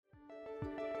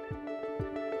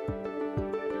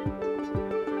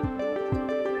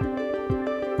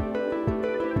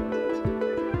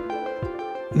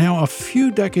Now, a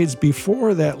few decades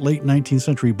before that late 19th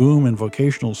century boom in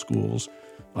vocational schools,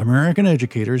 American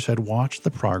educators had watched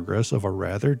the progress of a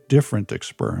rather different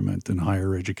experiment in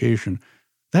higher education.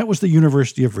 That was the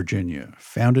University of Virginia,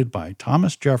 founded by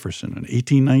Thomas Jefferson in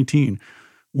 1819.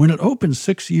 When it opened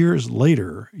 6 years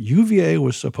later, UVA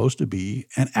was supposed to be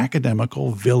an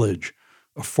academical village,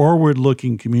 a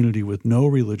forward-looking community with no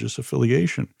religious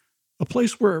affiliation, a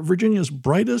place where Virginia's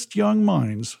brightest young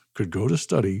minds could go to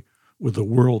study with the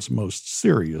world's most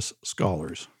serious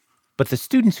scholars. But the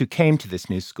students who came to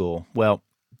this new school, well,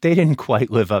 they didn't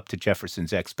quite live up to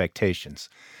Jefferson's expectations.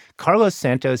 Carlos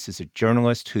Santos is a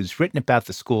journalist who's written about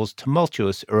the school's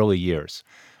tumultuous early years.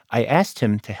 I asked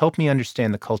him to help me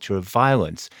understand the culture of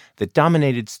violence that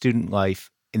dominated student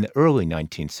life in the early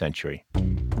 19th century.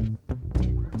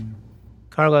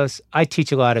 Carlos, I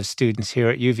teach a lot of students here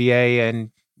at UVA, and,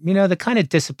 the kind of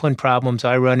discipline problems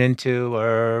I run into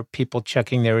are people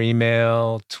checking their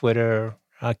email, Twitter,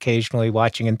 occasionally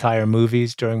watching entire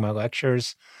movies during my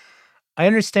lectures. I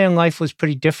understand life was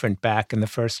pretty different back in the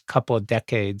first couple of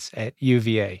decades at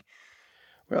UVA.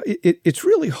 Well, it's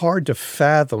really hard to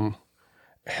fathom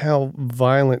how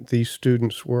violent these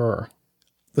students were.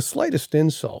 The slightest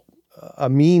insult, a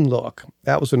mean look,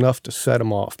 that was enough to set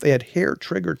them off. They had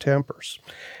hair-trigger tempers,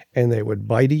 and they would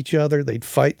bite each other. They'd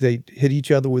fight. They'd hit each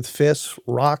other with fists,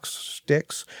 rocks,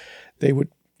 sticks. They would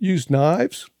use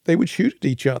knives. They would shoot at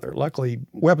each other. Luckily,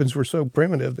 weapons were so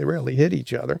primitive, they rarely hit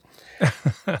each other.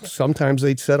 Sometimes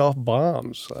they'd set off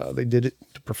bombs. They did it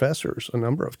to professors a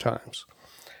number of times.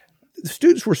 The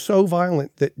students were so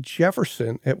violent that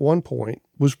Jefferson, at one point,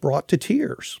 was brought to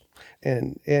tears.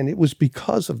 And it was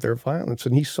because of their violence.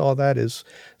 And he saw that as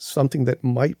something that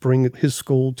might bring his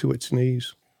school to its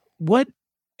knees. What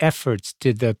efforts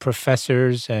did the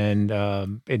professors and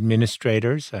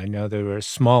administrators, I know there were a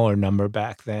smaller number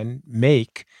back then,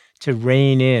 make to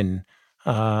rein in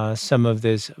some of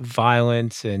this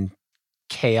violence and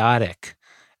chaotic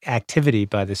activity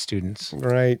by the students?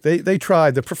 Right. They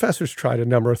tried. The professors tried a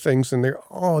number of things, and they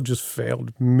all just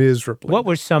failed miserably. What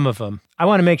were some of them? I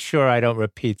want to make sure I don't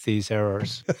repeat these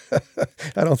errors.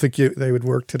 I don't think they would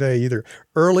work today either.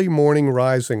 Early morning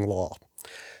rising law.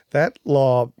 That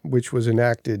law, which was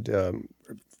enacted a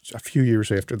few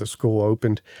years after the school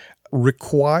opened,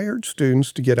 required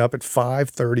students to get up at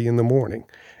 5:30 in the morning.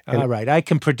 All right. I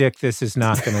can predict this is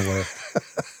not going to work.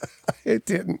 It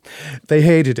didn't. They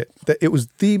hated it. It was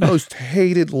the most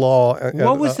hated law.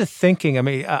 What was the thinking? I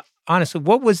mean, honestly,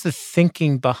 what was the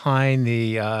thinking behind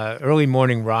the early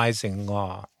morning rising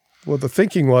law? Well, the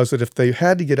thinking was that if they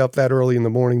had to get up that early in the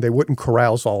morning, they wouldn't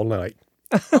carouse all night.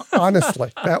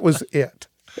 Honestly, that was it.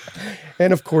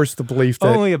 And, of course, the belief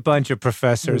that... Only a bunch of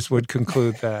professors would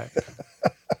conclude that.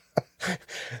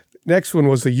 Next one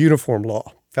was the uniform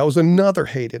law. That was another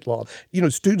hated law.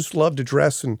 Students loved to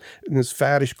dress in this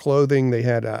faddish clothing. They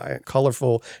had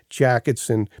colorful jackets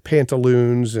and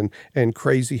pantaloons and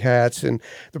crazy hats. And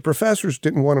the professors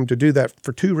didn't want them to do that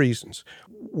for two reasons.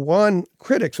 One,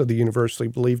 critics of the university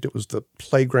believed it was the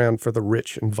playground for the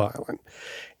rich and violent.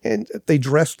 And they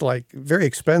dressed like very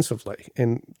expensively.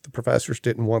 And the professors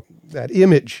didn't want that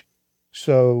image.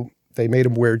 So they made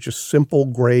them wear just simple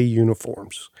gray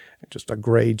uniforms, just a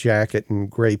gray jacket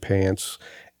and gray pants,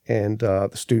 and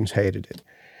the students hated it.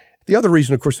 The other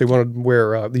reason, of course, they wanted to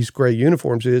wear these gray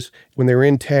uniforms is when they were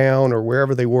in town or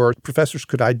wherever they were, professors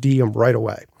could ID them right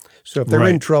away. So if they're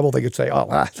in trouble, they could say,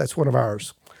 that's one of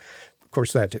ours. Of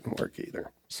course, that didn't work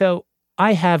either. So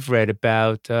I have read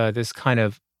about this kind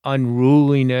of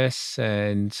unruliness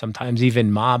and sometimes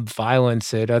even mob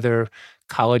violence at other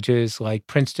colleges like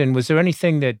Princeton. Was there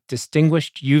anything that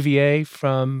distinguished UVA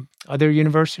from other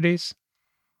universities?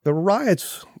 The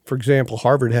riots, for example,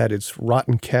 Harvard had its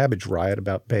rotten cabbage riot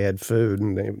about bad food,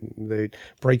 and they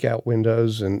break out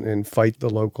windows and fight the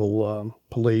local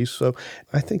police. So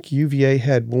I think UVA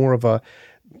had more of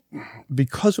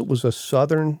because it was a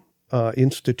Southern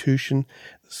institution,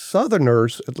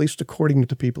 Southerners, at least according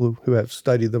to people who have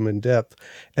studied them in depth,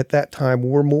 at that time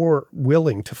were more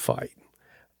willing to fight.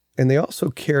 And they also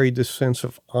carried this sense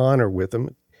of honor with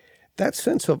them. That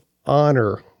sense of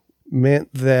honor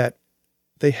meant that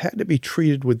they had to be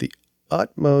treated with the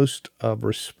utmost of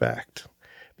respect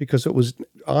because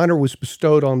honor was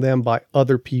bestowed on them by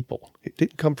other people. It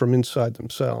didn't come from inside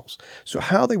themselves. So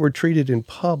how they were treated in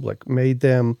public made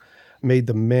them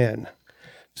men.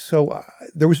 So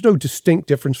there was no distinct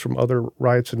difference from other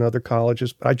riots in other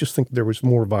colleges, but I just think there was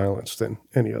more violence than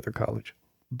any other college.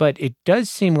 But it does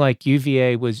seem like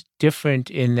UVA was different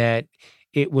in that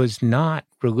it was not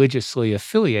religiously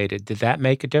affiliated. Did that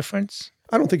make a difference?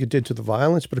 I don't think it did to the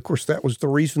violence, but of course that was the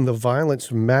reason the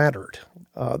violence mattered.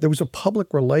 There was a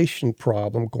public relation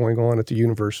problem going on at the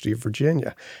University of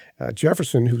Virginia.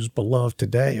 Jefferson, who's beloved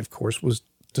today, of course, was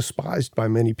despised by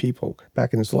many people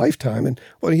back in his lifetime. And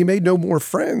well, he made no more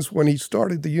friends when he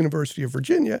started the University of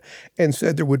Virginia and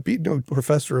said there would be no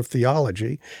professor of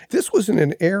theology. This was in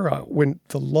an era when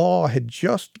the law had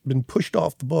just been pushed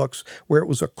off the books, where it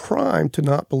was a crime to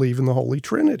not believe in the Holy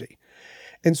Trinity.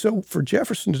 And so for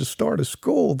Jefferson to start a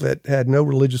school that had no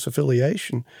religious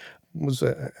affiliation was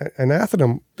an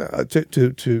anathema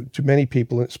to many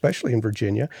people, especially in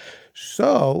Virginia.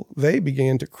 So they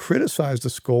began to criticize the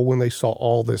school when they saw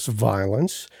all this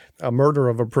violence, a murder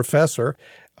of a professor.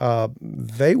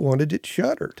 They wanted it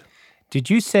shuttered. Did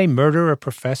you say murder a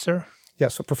professor?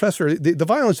 Yes, a professor. The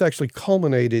violence actually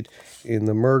culminated in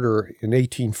the murder in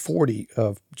 1840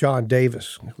 of John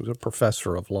Davis, who was a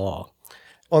professor of law.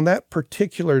 On that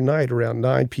particular night around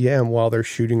 9 p.m., while they're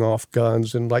shooting off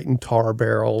guns and lighting tar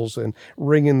barrels and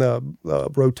ringing the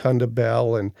rotunda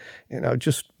bell and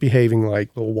just behaving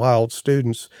like little wild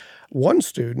students, one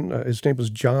student, his name was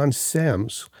John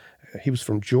Sims, he was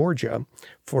from Georgia,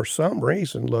 for some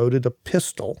reason loaded a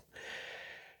pistol.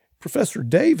 Professor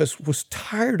Davis was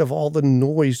tired of all the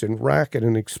noise and racket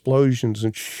and explosions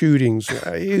and shootings.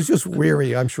 He was just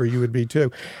weary. I'm sure you would be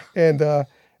too.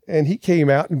 And he came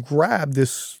out and grabbed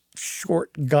this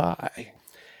short guy.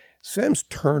 Sims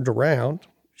turned around,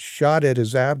 shot at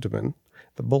his abdomen.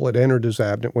 The bullet entered his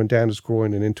abdomen, went down his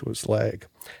groin and into his leg.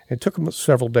 It took him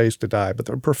several days to die, but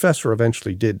the professor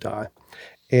eventually did die.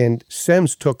 And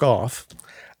Sims took off.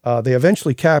 They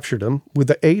eventually captured him with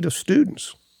the aid of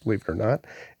students, believe it or not,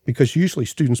 because usually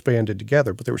students banded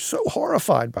together, but they were so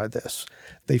horrified by this.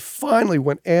 They finally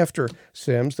went after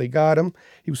Sims. They got him.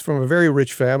 He was from a very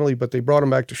rich family, but they brought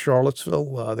him back to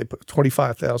Charlottesville. They put a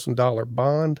 $25,000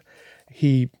 bond.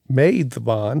 He made the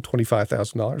bond,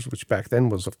 $25,000, which back then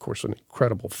was, of course, an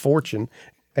incredible fortune,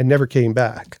 and never came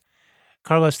back.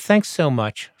 Carlos, thanks so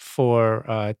much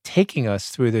for taking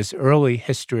us through this early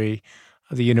history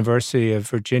of the University of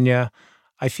Virginia.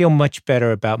 I feel much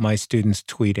better about my students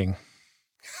tweeting.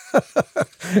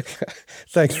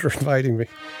 Thanks for inviting me.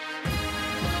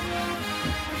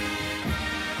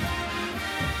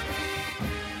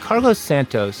 Carlos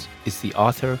Santos is the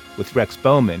author, with Rex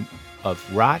Bowman, of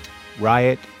Rot,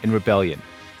 Riot, and Rebellion,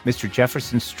 Mr.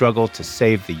 Jefferson's Struggle to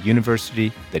Save the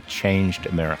University That Changed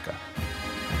America.